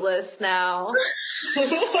to meet list now.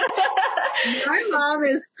 My mom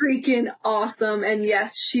is freaking awesome. And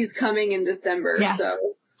yes, she's coming in December. Yes. So.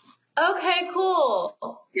 Okay, cool.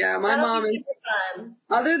 Yeah, my mom is, fun.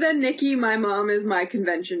 Other than Nikki, my mom is my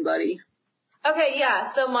convention buddy. Okay, yeah,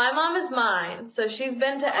 so my mom is mine. So she's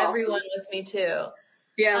been to everyone with me too.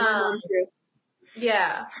 Yeah, my mom too.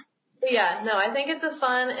 Yeah. But yeah, no, I think it's a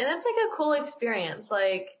fun, and it's like a cool experience.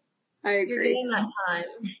 Like, I agree. You're getting that time.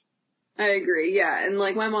 I agree, yeah. And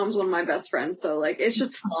like, my mom's one of my best friends, so like, it's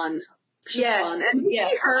just fun. It's just fun. And to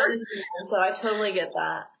see her. So I totally get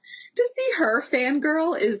that. To see her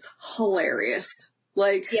fangirl is hilarious.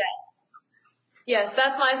 Like, yeah. Yes,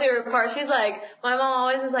 that's my favorite part. She's like, my mom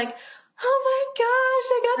always is like, oh my gosh,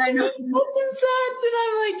 I got you such and such. And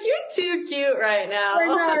I'm like, you're too cute right now. I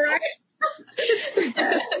know,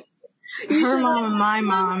 right? Her mom and my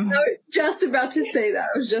mom. I was just about to say that.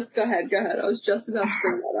 Go ahead. I was just about to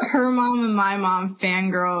bring that up. Her mom and my mom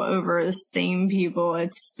fangirl over the same people.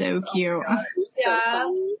 It's so cute. God, it was so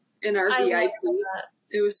funny. In our VIP.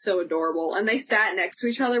 It was so adorable. And they sat next to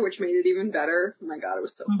each other, which made it even better. Oh my God, it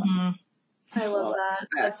was so fun. I love that.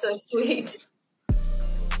 That's so sweet.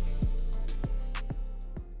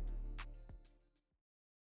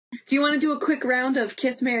 Do you want to do a quick round of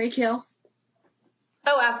Kiss, Marry, Kill?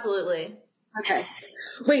 Oh, absolutely. Okay.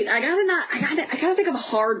 Wait, I gotta think of a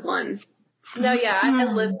hard one. No, yeah, I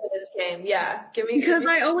live for this game. Yeah, because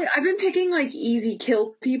I've been picking like easy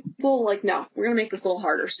kill people. Like, no, we're gonna make this a little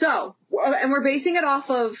harder. So, and we're basing it off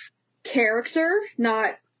of character,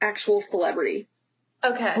 not actual celebrity.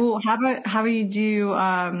 Okay. Well, how about you do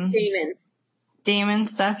Damon,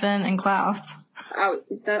 Stefan, and Klaus?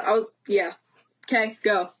 Yeah. Okay,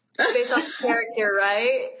 go. Based on character,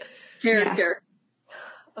 right? Character. Yes.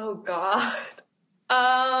 Oh God.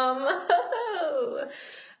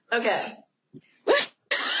 Okay.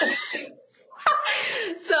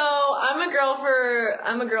 So I'm a girl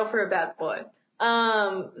for a bad boy.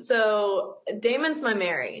 So Damon's my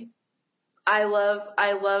Mary. I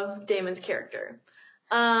love Damon's character.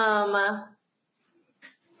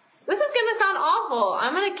 This is gonna sound awful.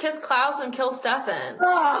 I'm gonna kiss Klaus and kill Stefan.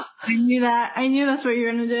 Oh, I knew that. I knew that's what you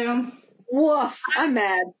were gonna do. Woof. I'm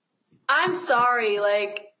mad. I'm sorry.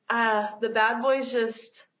 Like, the bad boy's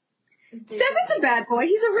just. Stefan's a bad boy.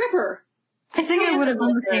 He's a ripper. I think I would have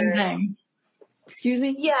done the same thing. Excuse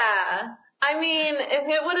me? Yeah. I mean, if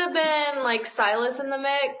it would have been like Silas in the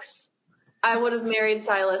mix, I would have married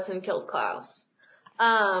Silas and killed Klaus.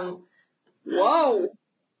 Whoa.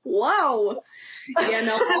 Yeah,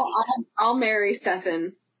 no, I'll marry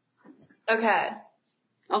Stefan. Okay.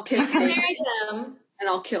 I'll kiss him. Marry him. And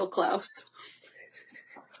I'll kill Klaus.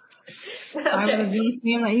 Okay. I would have done the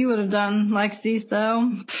same that you would have done, Lexi,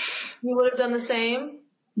 so. You would have done the same?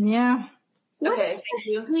 Yeah. Okay, thank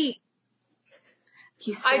you.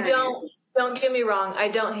 Don't get me wrong, I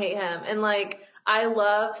don't hate him. And like, I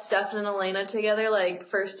love Stefan and Elena together, like,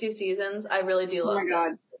 first 2 seasons. I really do love them. Oh my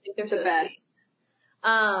God. I think they're the so best. sweet.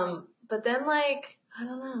 But then, like, I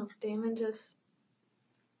don't know, Damon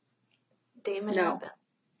happened.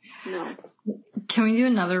 No. Can we do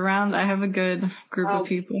another round? I have a good group of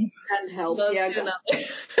people. And help. Let's do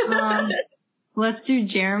another. Let's do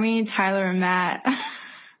Jeremy, Tyler, and Matt.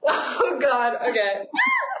 Oh, God. Okay.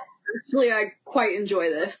 Actually, I quite enjoy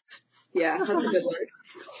this. Yeah, that's a good one.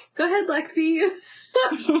 Go ahead, Lexi.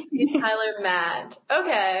 Tyler, Matt.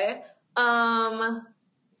 Okay.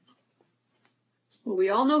 We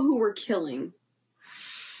all know who we're killing.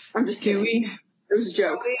 I'm just kidding. Do we? It was a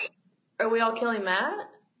joke. Are we all killing Matt?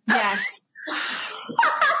 Yes.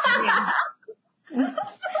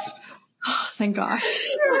 Thank gosh.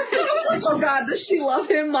 Oh God, does she love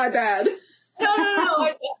him? My bad. No.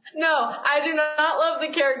 I do not love the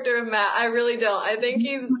character of Matt. I really don't. I think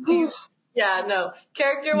he's yeah, no.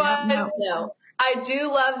 Character-wise, no. I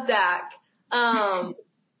do love Zach. No,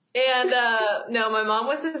 my mom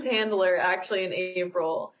was his handler actually in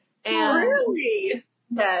April. And really?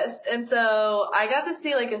 Yes. And so I got to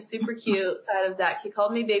see like a super cute side of Zach. He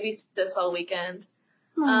called me baby sis all weekend.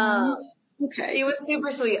 Okay. He was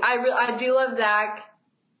super sweet. I do love Zach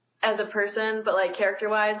as a person, but like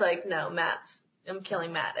character-wise, like no, I'm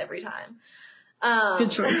killing Matt every time.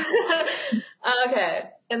 Good choice. Okay.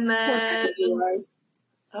 And then,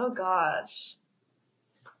 oh gosh.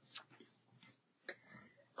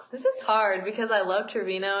 This is hard because I love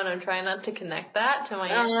Trevino and I'm trying not to connect that to my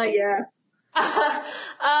yeah.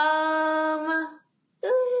 I'm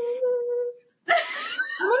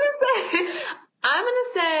gonna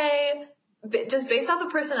say, just based off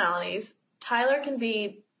of personalities, Tyler can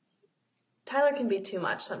be too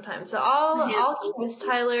much sometimes. So I'll kiss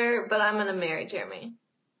Tyler, but I'm gonna marry Jeremy.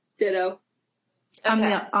 Ditto. Okay. I'm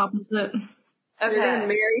the opposite. Okay. You're gonna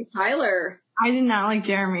marry Tyler. I did not like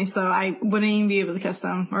Jeremy, so I wouldn't even be able to kiss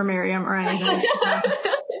him or marry him or anything.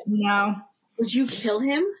 No. Would you kill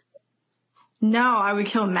him? No, I would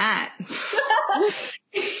kill Matt.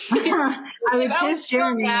 I would kiss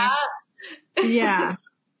Jeremy. Yeah.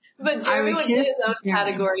 But Jeremy would get his own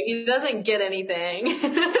category. He doesn't get anything.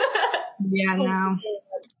 Yeah, no.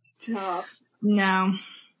 Stop. No.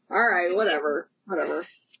 All right, whatever.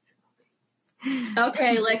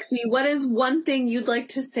 Okay, Lexi, what is one thing you'd like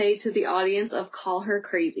to say to the audience of Call Her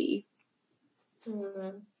Crazy?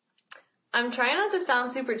 I'm trying not to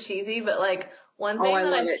sound super cheesy, but like one thing I that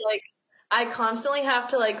I love feel it. like I constantly have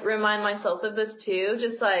to like remind myself of this too,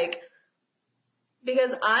 just like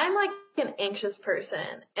because I'm like an anxious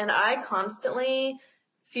person and I constantly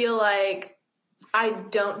feel like I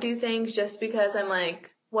don't do things just because I'm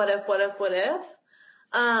like, what if?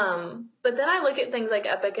 But then I look at things like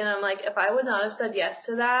Epic and I'm like, if I would not have said yes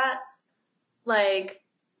to that, like,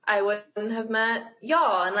 I wouldn't have met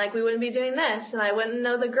y'all and like, we wouldn't be doing this and I wouldn't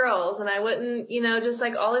know the girls and I wouldn't, just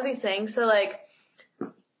like all of these things. So like,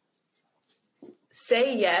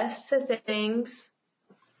 say yes to things.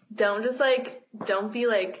 Don't be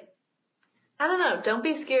like, I don't know, don't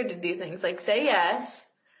be scared to do things. Like, say yes.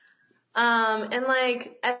 And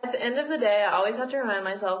like, at the end of the day, I always have to remind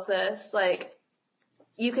myself this, like,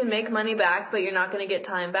 you can make money back, but you're not going to get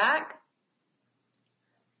time back.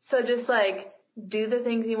 So just like, do the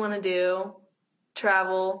things you want to do,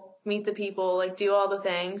 travel, meet the people, like do all the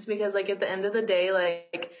things because like at the end of the day,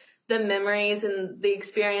 like the memories and the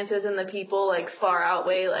experiences and the people like far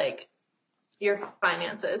outweigh like your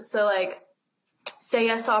finances. So like say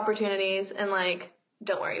yes to opportunities and like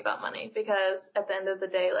don't worry about money because at the end of the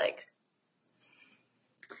day, like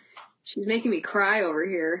she's making me cry over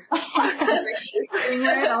here.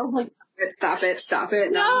 I was like, stop it.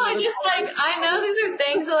 No, I just like, I know these are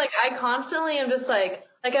things that like, I constantly am just like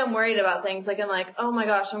I'm worried about things. Like, I'm like, oh my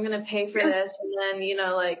gosh, I'm going to pay for this. And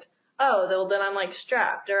then, like, oh, well, then I'm like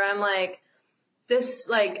strapped or I'm like, this,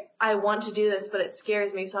 like, I want to do this, but it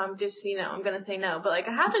scares me. So I'm just, I'm going to say no. But like,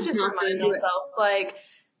 I have to just remind myself, like,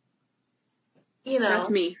 That's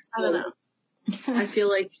me. I don't know. I feel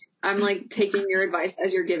like I'm like taking your advice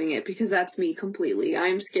as you're giving it because that's me completely.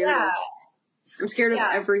 I'm scared of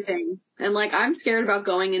everything. And like I'm scared about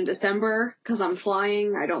going in December because I'm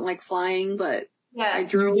flying. I don't like flying, but I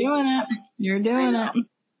drove. You're doing it.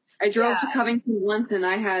 I drove to Covington once and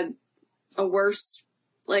I had a worse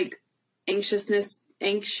like anxiousness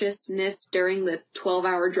during the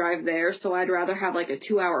 12-hour drive there. So I'd rather have like a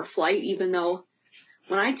 2-hour flight, even though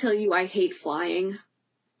when I tell you I hate flying.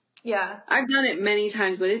 Yeah. I've done it many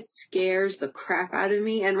times, but it scares the crap out of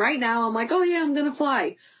me. And right now I'm like, oh yeah, I'm going to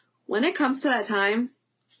fly. When it comes to that time,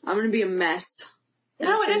 I'm going to be a mess.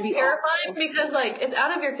 No, it is terrifying because like it's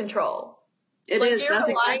out of your control. It like, is. You're That's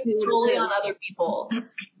relying exactly solely what it is. on other people.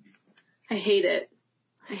 I hate it.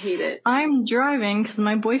 I hate it. I'm driving because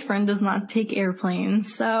my boyfriend does not take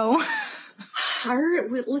airplanes, so.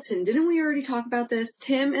 Listen, didn't we already talk about this?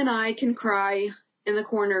 Tim and I can cry in the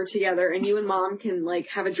corner together, and you and Mom can, like,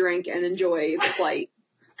 have a drink and enjoy the flight.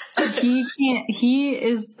 He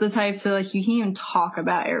is the type to, like, you can't even talk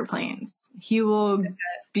about airplanes. He will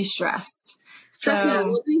be stressed. Trust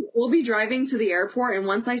me, we'll be driving to the airport, and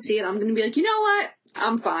once I see it, I'm going to be like, you know what?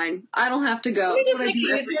 I'm fine. I don't have to go. We can take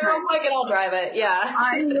you real quick and I'll drive it. Yeah.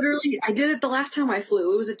 I did it the last time I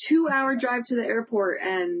flew. It was a 2-hour drive to the airport,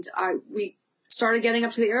 and we started getting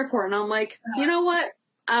up to the airport, and I'm like, you know what?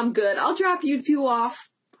 I'm good. I'll drop you two off.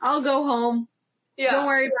 I'll go home. Yeah. Don't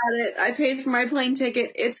worry about it. I paid for my plane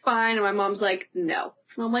ticket. It's fine. And my mom's like, no.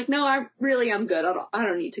 And I'm like, no, I'm good. I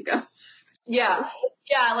don't need to go. Yeah.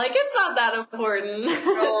 Yeah, like, it's not that important.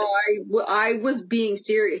 I was being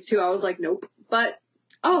serious, too. I was like, nope. But,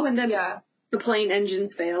 and then the plane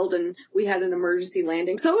engines failed, and we had an emergency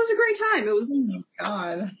landing. So it was a great time. It was... Oh, my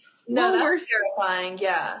God. No, that's terrifying,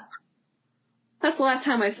 yeah. That's the last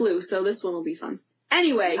time I flew, so this one will be fun.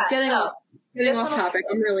 Anyway, getting off topic.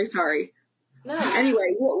 I'm really sorry. No.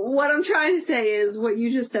 Anyway, what I'm trying to say is what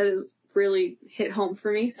you just said is really hit home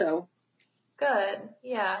for me, so... Good.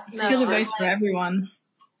 Yeah. It's good advice for everyone.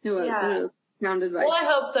 It was sound advice. Well, I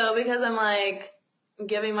hope so, because I'm, like,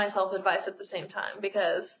 giving myself advice at the same time,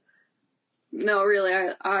 because... No,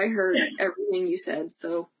 really, I heard everything you said,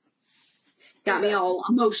 so... Got me all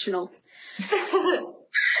emotional.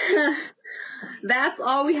 That's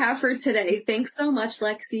all we have for today. Thanks so much,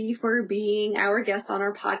 Lexi, for being our guest on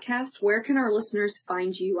our podcast. Where can our listeners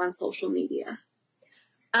find you on social media?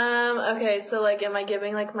 Okay, so, like, am I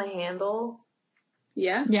giving, like, my handle?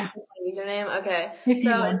 Yeah. Yeah. My username? Okay. If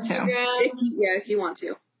you want Instagram. If you want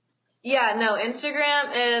to. Yeah, no,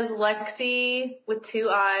 Instagram is Lexi with 2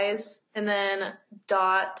 I's and then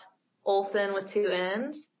 .Olson with 2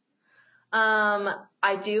 N's.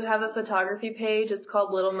 I do have a photography page. It's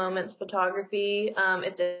called Little Moments Photography.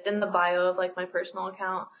 It's in the bio of, like, my personal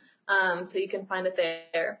account. So you can find it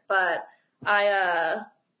there. But I'm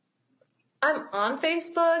on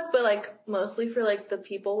Facebook, but, like, mostly for, like, the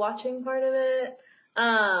people watching part of it.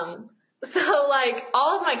 So, like,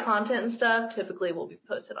 all of my content and stuff typically will be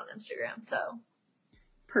posted on Instagram, so.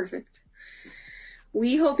 Perfect.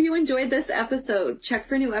 We hope you enjoyed this episode. Check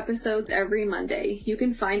for new episodes every Monday. You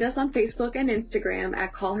can find us on Facebook and Instagram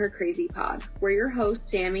at Call Her Crazy Pod. We're your hosts,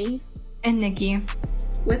 Sammy and Nikki,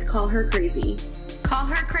 with Call Her Crazy. Call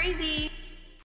her crazy.